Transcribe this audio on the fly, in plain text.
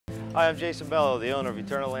Hi, I'm Jason Bello, the owner of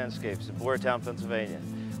Eternal Landscapes in Boyertown, Pennsylvania.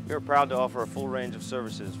 We are proud to offer a full range of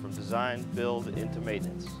services from design, build, into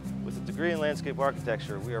maintenance. With a degree in landscape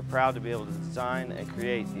architecture, we are proud to be able to design and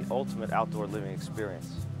create the ultimate outdoor living experience.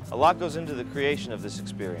 A lot goes into the creation of this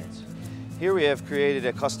experience. Here we have created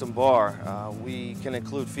a custom bar. We can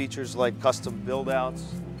include features like custom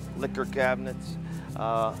build-outs, liquor cabinets,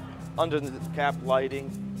 under the cap lighting,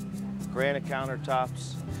 granite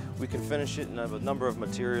countertops. We can finish it in a number of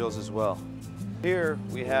materials as well. Here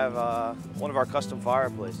we have one of our custom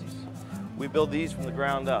fireplaces. We build these from the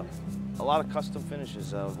ground up. A lot of custom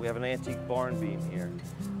finishes. We have an antique barn beam here.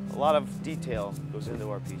 A lot of detail goes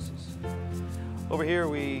into our pieces. Over here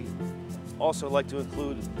we also like to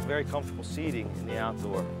include very comfortable seating in the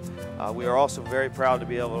outdoor. We are also very proud to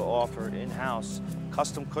be able to offer in-house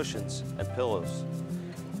custom cushions and pillows.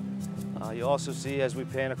 You'll also see, as we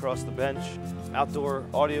pan across the bench, outdoor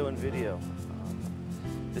audio and video.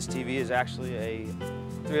 This TV is actually a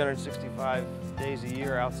 365 days a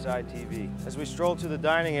year outside TV. As we stroll to the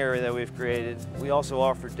dining area that we've created, we also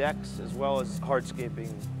offer decks as well as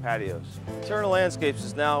hardscaping patios. Eternal Landscapes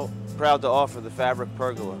is now proud to offer the fabric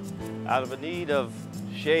pergola. Out of a need of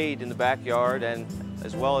shade in the backyard and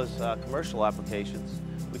as well as commercial applications,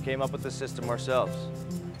 we came up with the system ourselves.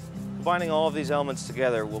 Combining all of these elements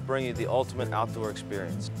together will bring you the ultimate outdoor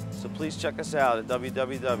experience. So please check us out at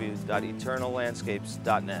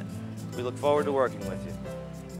www.eternallandscapes.net. We look forward to working with you.